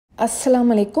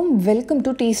Assalamu alaikum. Welcome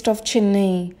to Taste of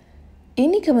Chennai.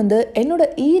 இன்னைக்கு என்னோட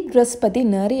dress பற்றி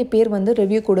நிறைய பேர்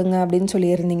ரிவ்யூ கொடுங்க அப்படின்னு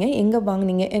சொல்லியிருந்தீங்க. எங்கே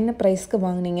வாங்குனீங்க, என்ன ப்ரைஸ்க்கு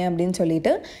வாங்குனீங்க அப்படின்னு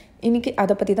சொல்லிட்டு இன்றைக்கி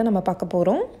அதை பற்றி தான் நம்ம பார்க்க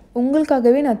போகிறோம்.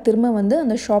 உங்களுக்காகவே நான் திரும்ப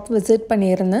அந்த ஷாப் விசிட்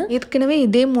பண்ணியிருந்தேன். ஏற்கனவே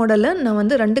இதே மாடலில்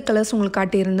நான் 2 கலர்ஸ் உங்களுக்கு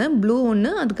காட்டியிருந்தேன். ப்ளூ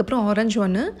ஒன்று, அதுக்கப்புறம் ஆரஞ்சு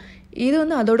ஒன்று. இது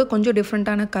அதோட கொஞ்சம்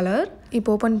டிஃப்ரெண்ட்டான கலர்.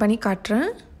 இப்போ ஓப்பன் பண்ணி காட்டுறேன்.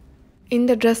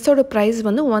 இந்த ட்ரெஸ்ஸோட ப்ரைஸ்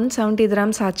 170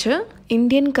 dirhams ஆச்சு.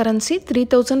 Indian currency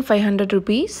 3500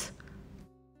 rupees.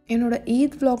 என்னோட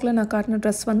ஈத் vlogல நான் காட்டின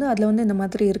ட்ரெஸ் அதில் இந்த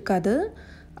மாதிரி இருக்காது.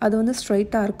 அது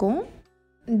ஸ்ட்ரைட்டாக இருக்கும்.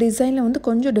 டிசைனில்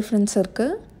கொஞ்சம் டிஃப்ரென்ஸ்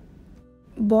இருக்குது.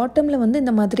 பாட்டமில்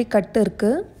இந்த மாதிரி கட்டு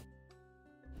இருக்குது.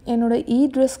 என்னோட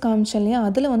ட்ரெஸ் காமிச்சேன் இல்லையா,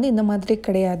 அதில் இந்த மாதிரி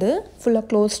கிடையாது. ஃபுல்லாக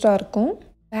க்ளோஸ்டாக இருக்கும்.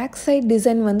 பேக் சைட்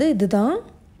டிசைன் இதுதான்.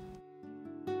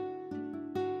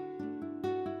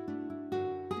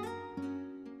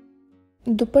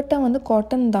 துப்பட்டா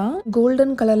காட்டன் தான்.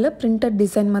 கோல்டன் கலரில் பிரிண்டட்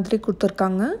டிசைன் மாதிரி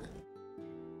கொடுத்துருக்காங்க.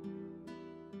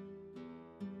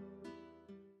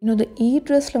 என்னோட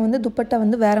ட்ரெஸ்ஸில் துப்பட்டா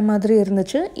வேறு மாதிரி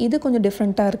இருந்துச்சு. இது கொஞ்சம்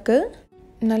டிஃப்ரெண்ட்டாக இருக்குது.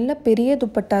 நல்ல பெரிய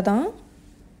துப்பட்டா தான்.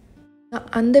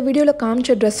 அந்த வீடியோவில்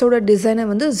காமிச்ச ட்ரெஸ்ஸோட டிசைனை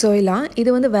ஜோயிலா.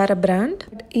 இது வேறு பிராண்ட்.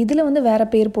 இதில் வேறு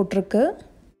பேர் போட்டிருக்கு.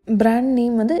 பிராண்ட்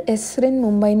நேம் எஸ்ரின்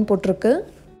மும்பைன்னு போட்டிருக்கு.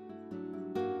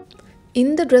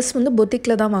 இந்த ட்ரெஸ்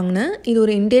பொத்திக்கில் தான் வாங்கினேன். இது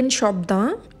ஒரு இந்தியன் ஷாப் தான்.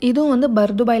 இதுவும்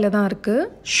பர்துபாயில் தான் இருக்குது.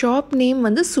 Shop name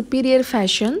superior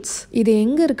fashions. இது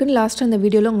எங்கே இருக்குதுன்னு லாஸ்ட்டாக இந்த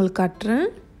வீடியோவில் உங்களுக்கு காட்டுறேன்.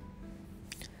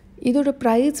 இதோட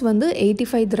ப்ரைஸ்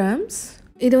 85 dirhams.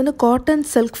 இது காட்டன்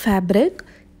சில்க் ஃபேப்ரிக்.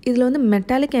 இதில்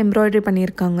மெட்டாலிக் எம்ப்ராய்டரி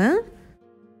பண்ணியிருக்காங்க.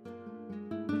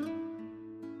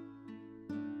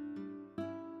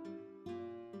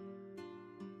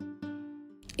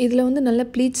 இதில் நல்ல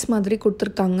ப்ளீட்ஸ் மாதிரி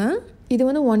கொடுத்துருக்காங்க. இது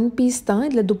 1 பீஸ் தான்.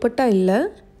 இதில் துப்பட்டா இல்லை.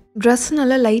 ட்ரெஸ்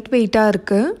நல்லா லைட் வெயிட்டாக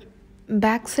இருக்குது.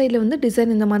 பேக் சைடில்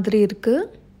டிசைன் இந்த மாதிரி இருக்குது.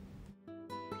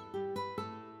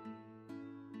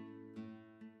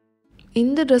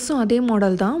 இந்த ட்ரெஸ்ஸும் அதே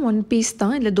மாடல் தான். 1 பீஸ்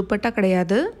தான். இதில் துப்பட்டா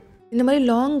கிடையாது. இந்த மாதிரி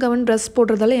லாங் கவுன் ட்ரெஸ்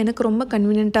போடுறதால எனக்கு ரொம்ப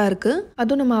கன்வீனியண்ட்டாக இருக்குது.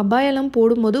 அதுவும் நம்ம அபாயெல்லாம்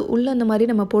போடும்போது உள்ளே அந்த மாதிரி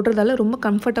நம்ம போடுறதால ரொம்ப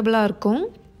கம்ஃபர்டபுளாக இருக்கும்.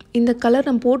 இந்த கலர்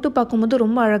நம்ம போட்டு பார்க்கும்போது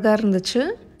ரொம்ப அழகாக இருந்துச்சு.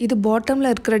 இது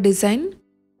பாட்டமில் இருக்கிற டிசைன்.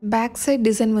 பேக் சைட்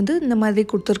டிசைன் இந்த மாதிரி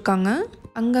கொடுத்துருக்காங்க.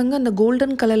 அங்கங்கே அந்த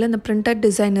கோல்டன் கலரில் இந்த பிரிண்டட்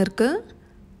டிசைன் இருக்குது.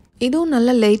 இதுவும்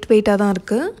நல்ல லைட் வெயிட்டாக தான்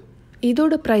இருக்குது.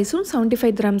 இதோட ப்ரைஸும்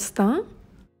 75 dirhams தான்.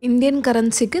 Indian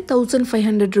கரன்சிக்கு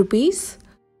 1500 rupees.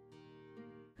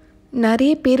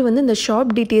 நிறைய பேர் இந்த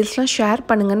ஷாப் டீட்டெயில்ஸ்லாம் ஷேர்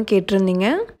பண்ணுங்கன்னு கேட்டிருந்தீங்க.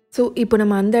 ஸோ இப்போ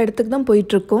நம்ம அந்த இடத்துக்கு தான்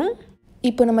போயிட்டுருக்கோம்.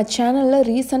 இப்போ நம்ம சேனலில்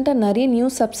ரீசெண்டாக நிறைய நியூ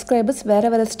சப்ஸ்கிரைபர்ஸ்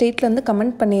வேறு ஸ்டேட்லேருந்து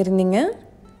கமெண்ட் பண்ணியிருந்தீங்க.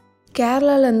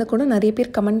 கேரளாவிலேருந்து கூட நிறைய பேர்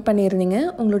கமெண்ட் பண்ணியிருந்தீங்க.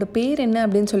 உங்களோட பேர் என்ன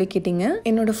அப்படின்னு சொல்லி கேட்டிங்க.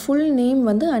 என்னோடய full name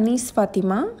Anees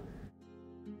Fathima.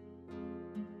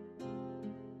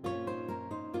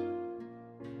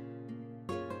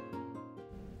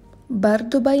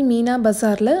 Bur Dubai Meena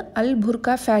பஜாரில் அல்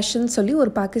புர்கா ஃபேஷன் சொல்லி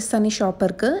ஒரு பாகிஸ்தானி ஷாப்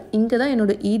இருக்குது. இங்கே தான்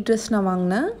என்னோடய ட்ரெஸ் நான்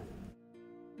வாங்கினேன்.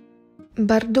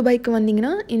 பர்துபாய்க்கு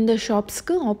வந்தீங்கன்னா இந்த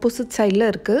ஷாப்ஸ்க்கு ஆப்போசிட் சைடில்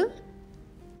இருக்குது.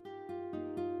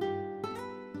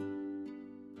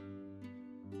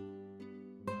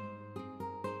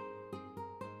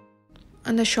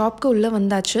 அந்த ஷாப்க்கு உள்ளே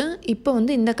வந்தாச்சு. இப்போ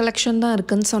இந்த கலெக்ஷன் தான்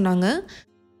இருக்குன்னு சொன்னாங்க.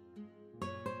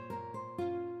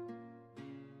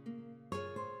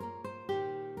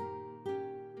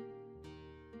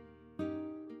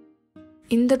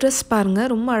 இந்த ட்ரெஸ்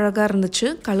பாருங்கள், ரொம்ப அழகாக இருந்துச்சு.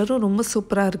 கலரும் ரொம்ப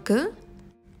சூப்பராக இருக்குது.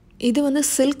 இது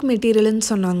சில்க் மெட்டீரியல்னு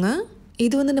சொன்னாங்க.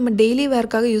 இது நம்ம டெய்லி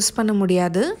வேர்க்காக யூஸ் பண்ண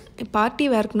முடியாது. பார்ட்டி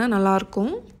வேர்க்குனா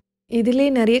நல்லாயிருக்கும். இதிலே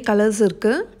நிறைய கலர்ஸ்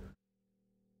இருக்குது.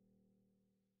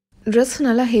 ட்ரெஸ்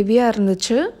நல்லா ஹெவியாக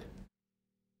இருந்துச்சு.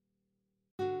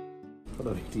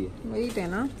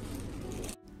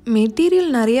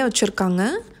 மெட்டீரியல் நிறைய வச்சுருக்காங்க.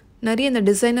 நிறைய இந்த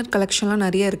டிசைனர் கலெக்ஷன்லாம்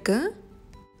நிறைய இருக்குது.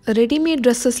 ரெடிமேட்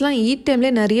ட்ரெஸ்ஸஸ்லாம்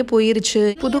டைம்லேயே நிறைய போயிருச்சு.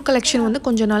 புது கலெக்ஷன்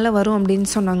கொஞ்சம் நாளில் வரும் அப்படின்னு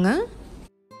சொன்னாங்க.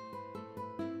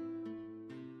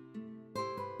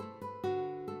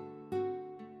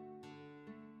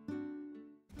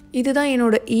 இதுதான்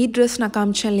என்னோட ட்ரெஸ் நான்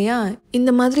காமிச்சேன் இல்லையா.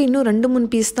 இந்த மாதிரி இன்னும் 2-3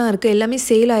 பீஸ் தான் இருக்குது. எல்லாமே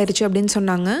சேல் ஆயிடுச்சு அப்படின்னு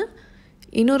சொன்னாங்க.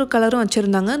 இன்னொரு கலரும்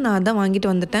வச்சுருந்தாங்க. நான் அதான் வாங்கிட்டு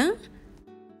வந்துட்டேன்.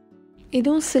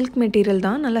 இதுவும் சில்க் மெட்டீரியல்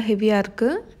தான். நல்லா ஹெவியாக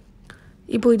இருக்குது.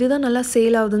 இப்போது இதுதான் நல்லா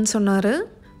சேல் ஆகுதுன்னு சொன்னார்.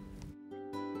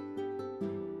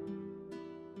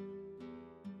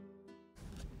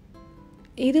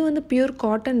 இது பியூர்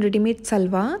காட்டன் ரெடிமேட்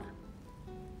சல்வார்.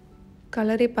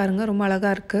 கலரே பாருங்கள், ரொம்ப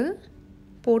அழகாக இருக்குது.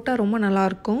 போட்டால் ரொம்ப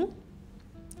நல்லாயிருக்கும்.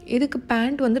 இதுக்கு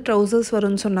பேண்ட் ட்ரௌசர்ஸ்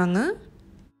வரும்னு சொன்னாங்க.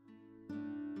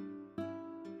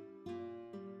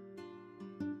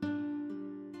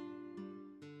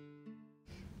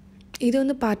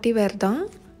 இது பார்ட்டி வேர் தான்.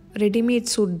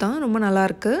 ரெடிமேட் சூட் தான், ரொம்ப நல்லா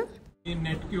இருக்கு. ये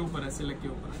नेट के ऊपर है, सिल्क के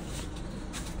ऊपर है.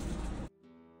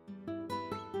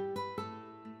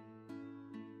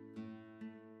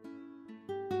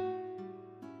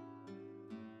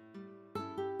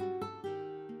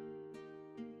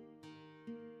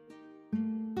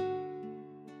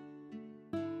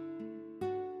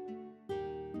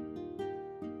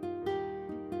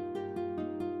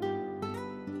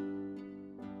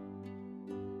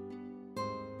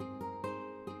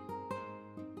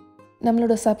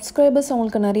 நம்மளோட சப்ஸ்கிரைபர்ஸ்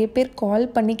அவங்களுக்கு நிறைய பேர் கால்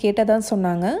பண்ணி கேட்டதான்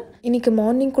சொன்னாங்க. இன்றைக்கி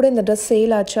மார்னிங் கூட இந்த ட்ரெஸ்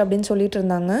சேல் ஆச்சு அப்படின்னு சொல்லிட்டு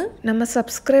இருந்தாங்க. நம்ம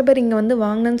சப்ஸ்கிரைபர் இங்கே வந்து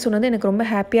வாங்கினேன்னு சொன்னது எனக்கு ரொம்ப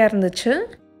ஹாப்பியாக இருந்துச்சு.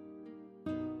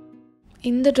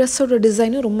 இந்த ட்ரெஸ்ஸோட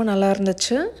டிசைனும் ரொம்ப நல்லா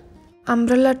இருந்துச்சு.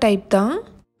 அம்ப்ரெல்லா டைப் தான்,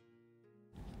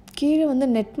 கீழே வந்து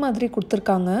நெட் மாதிரி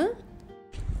கொடுத்துருக்காங்க.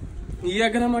 ये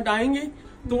अगर हम हटाएंगे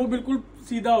तो वो बिल्कुल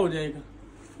सीधा हो जाएगा,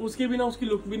 उसके बिना उसकी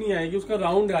लुक भी नहीं आएगी. उसका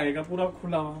राउंड आएगा पूरा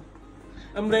खुला हुआ.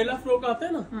 अम्ब्रेला फ्रॉक आता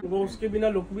है ना, वो उसके बिना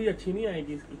लुक भी अच्छी नहीं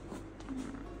आएगी इसकी.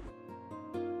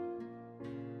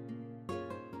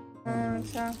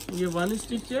 अच्छा, ये 1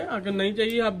 स्टिच है. अगर नहीं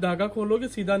चाहिए आप धागा खोलोगे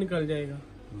सीधा निकल जाएगा.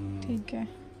 ठीक है.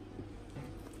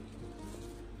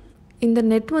 இந்த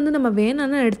நெட் வந்து நம்ம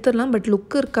வேணும்னா எடுத்துடலாம், பட்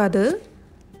லுக் இருக்காது.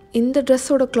 இந்த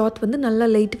ட்ரெஸ்ஸோட கிளாத் வந்து நல்லா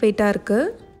லைட் வெயிட்டாக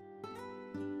இருக்குது.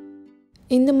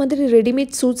 இந்த மாதிரி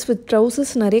ரெடிமேட் சூட்ஸ் வித்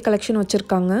ட்ரவுசர்ஸ் நிறைய கலெக்ஷன்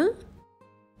வச்சுருக்காங்க.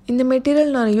 இந்த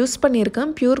மெட்டீரியல் நான் யூஸ்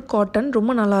பண்ணியிருக்கேன், பியூர் காட்டன்,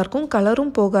 ரொம்ப நல்லாயிருக்கும்,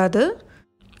 கலரும் போகாது.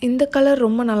 இந்த கலர்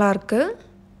ரொம்ப நல்லாயிருக்கு.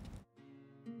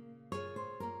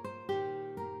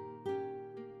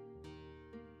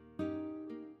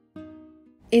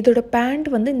 இதோட பேண்ட்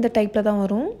வந்து இந்த டைப்பில் தான்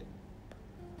வரும்.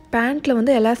 பேண்ட்டில்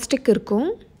வந்து எலாஸ்டிக் இருக்கும்.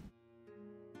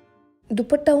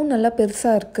 துப்பட்டாவும் நல்லா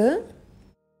பெருசாக இருக்குது.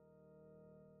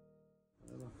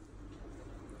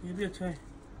 ये भी अच्छा है.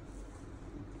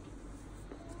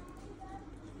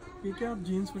 ये क्या आप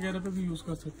जीन्स वगैरह पे भी यूज़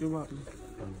कर सकते हो बाद में.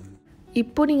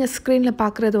 இப்போ நீங்கள் ஸ்க்ரீனில்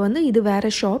பார்க்குறது வந்து இது வேறு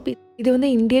ஷாப். இது வந்து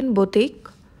இந்தியன் பொட்டிக்.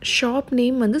 ஷாப்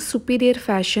நேம் வந்து சுப்பீரியர்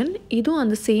ஃபேஷன். இதுவும்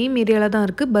அந்த சேம் ஏரியாவில் தான்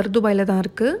இருக்குது, பர்துபாயில் தான்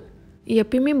இருக்குது.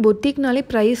 எப்பயுமே பொட்டிக்னாலே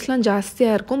ப்ரைஸ்லாம்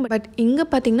ஜாஸ்தியாக இருக்கும், பட் இங்கே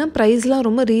பார்த்தீங்கன்னா ப்ரைஸ்லாம்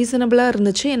ரொம்ப ரீசனபிளாக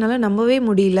இருந்துச்சு. என்னால் நம்பவே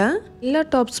முடியல. எல்லா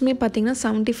டாப்ஸுமே பார்த்தீங்கன்னா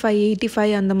 75,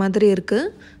 85 அந்த மாதிரி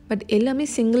இருக்குது. பட் எல்லாமே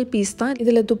சிங்கிள் பீஸ் தான்.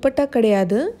 இதில் துப்பட்டா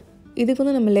கிடையாது. இதுக்கு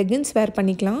வந்து நம்ம லெகின்ஸ் வேர்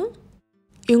பண்ணிக்கலாம்.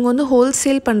 இவங்க வந்து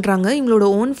ஹோல்சேல் பண்ணுறாங்க. இவங்களோட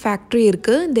ஓன் ஃபேக்ட்ரி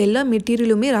இருக்குது. இந்த எல்லா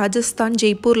மெட்டீரியலுமே ராஜஸ்தான்,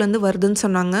 ஜெய்ப்பூர்லேருந்து வருதுன்னு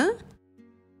சொன்னாங்க.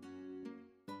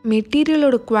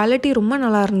 மெட்டீரியலோட குவாலிட்டி ரொம்ப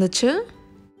நல்லா இருந்துச்சு.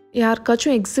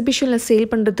 யாருக்காச்சும் எக்ஸிபிஷனில் சேல்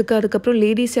பண்ணுறதுக்கு, அதுக்கப்புறம்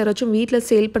லேடிஸ் யாராச்சும் வீட்டில்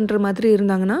சேல் பண்ணுற மாதிரி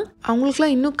இருந்தாங்கன்னா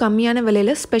அவங்களுக்குலாம் இன்னும் கம்மியான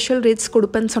விலையில் ஸ்பெஷல் ரேட்ஸ்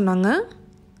கொடுப்பேன்னு சொன்னாங்க.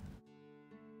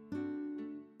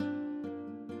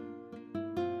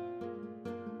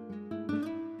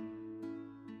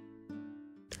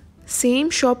 சேம்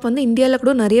ஷாப் வந்து இந்தியாவில்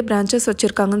கூட நிறைய பிரான்ச்சஸ்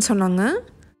வச்சுருக்காங்கன்னு சொன்னாங்க.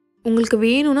 உங்களுக்கு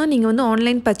வேணும்னா நீங்கள் வந்து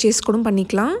ஆன்லைன் பர்ச்சேஸ் கூட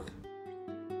பண்ணிக்கலாம்.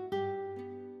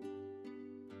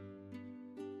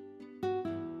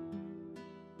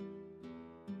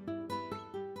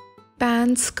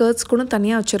 பேண்ட்ஸ், ஸ்கர்ட்ஸ் கூட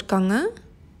தனியாக வச்சுருக்காங்க.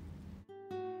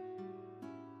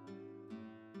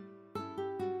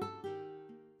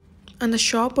 அந்த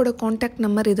ஷாப்போட காண்டாக்ட்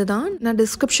நம்பர் இது தான். நான்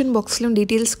டிஸ்கிரிப்ஷன் பாக்ஸ்லையும்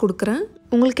டீட்டெயில்ஸ் கொடுக்குறேன்.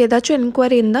 உங்களுக்கு ஏதாச்சும்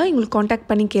என்கொயரி இருந்தால் எங்களுக்கு காண்டாக்ட்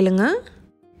பண்ணி கேளுங்க.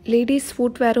 லேடிஸ்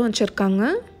ஃபுட்வேரும் வச்சுருக்காங்க.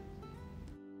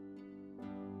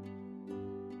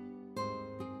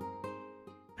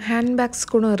 ஹேண்ட்பேக்ஸ்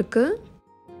கூட இருக்குது.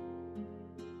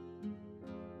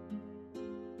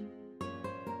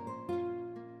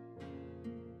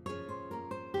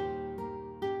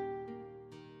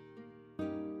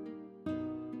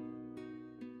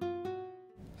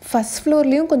 ஃபஸ்ட்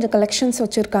ஃப்ளோர்லேயும் கொஞ்சம் கலெக்ஷன்ஸ்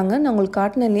வச்சுருக்காங்க. நான் உங்களுக்கு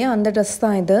காட்டினேன் இல்லையா, அந்த ட்ரெஸ்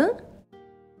தான் இது.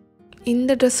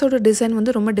 இந்த ட்ரெஸ்ஸோட டிசைன்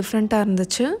வந்து ரொம்ப டிஃப்ரெண்ட்டாக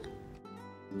இருந்துச்சு.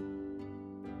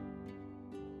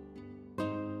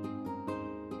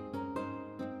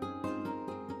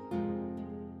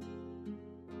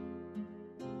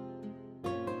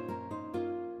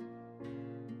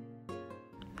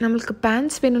 நம்மளுக்கு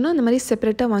பேண்ட்ஸ் வேணும்னா அந்த மாதிரி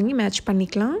செப்பரேட்டாக வாங்கி மேட்ச்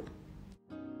பண்ணிக்கலாம்.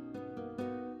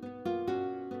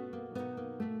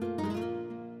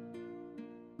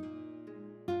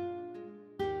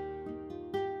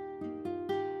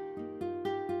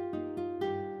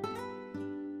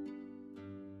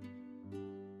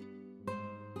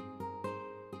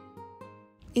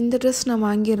 இந்த ட்ரெஸ் நான்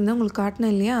வாங்கியிருந்தேன், உங்களுக்கு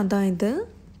காட்டினேன் இல்லையா, அதான் இது.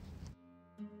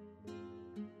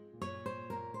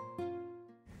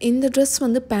 இந்த ட்ரெஸ்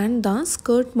வந்து பேண்ட் தான்,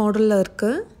 ஸ்கர்ட் மாடலில்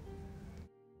இருக்குது.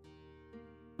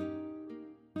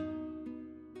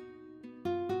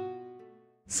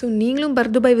 ஸோ நீங்களும்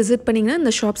பர்துபாய் விசிட் பண்ணிங்கன்னா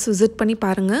இந்த ஷாப்ஸ் விசிட் பண்ணி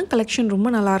பாருங்கள். கலெக்ஷன் ரொம்ப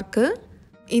நல்லாயிருக்கு.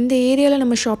 இந்த ஏரியாவில்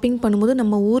நம்ம ஷாப்பிங் பண்ணும்போது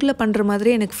நம்ம ஊரில் பண்ணுற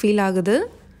மாதிரி எனக்கு ஃபீல் ஆகுது.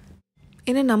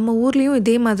 ஏன்னா நம்ம ஊர்லேயும்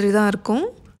இதே மாதிரி தான் இருக்கும்.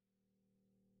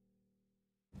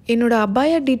 என்னோட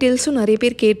அபாயா டீட்டெயில்ஸும் நிறைய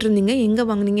பேர் கேட்டிருந்தீங்க, எங்கே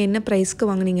வாங்குனீங்க, என்ன ப்ரைஸ்க்கு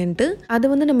வாங்குனீங்கன்ட்டு. அதை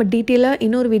வந்து நம்ம டீட்டெயிலாக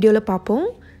இன்னொரு வீடியோவில் பார்ப்போம்.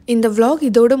 இந்த vlog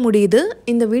இதோட முடியுது.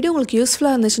 இந்த வீடியோ உங்களுக்கு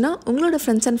யூஸ்ஃபுல்லாக இருந்துச்சுன்னா உங்களோட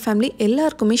ஃப்ரெண்ட்ஸ் அண்ட் ஃபேமிலி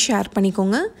எல்லாருக்குமே ஷேர்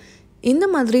பண்ணிக்கோங்க. இந்த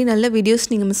மாதிரி நல்ல வீடியோஸ்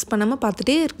நீங்கள் மிஸ் பண்ணாமல்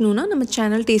பார்த்துட்டே இருக்கணும்னா நம்ம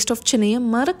சேனல் டேஸ்ட் ஆஃப் சென்னையை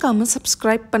மறக்காமல்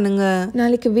சப்ஸ்கிரைப் பண்ணுங்கள்.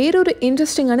 நாளைக்கு வேறொரு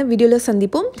இன்ட்ரெஸ்டிங்கான வீடியோவில்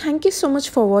சந்திப்போம். தேங்க்யூ ஸோ மச்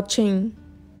ஃபார் வாட்சிங்.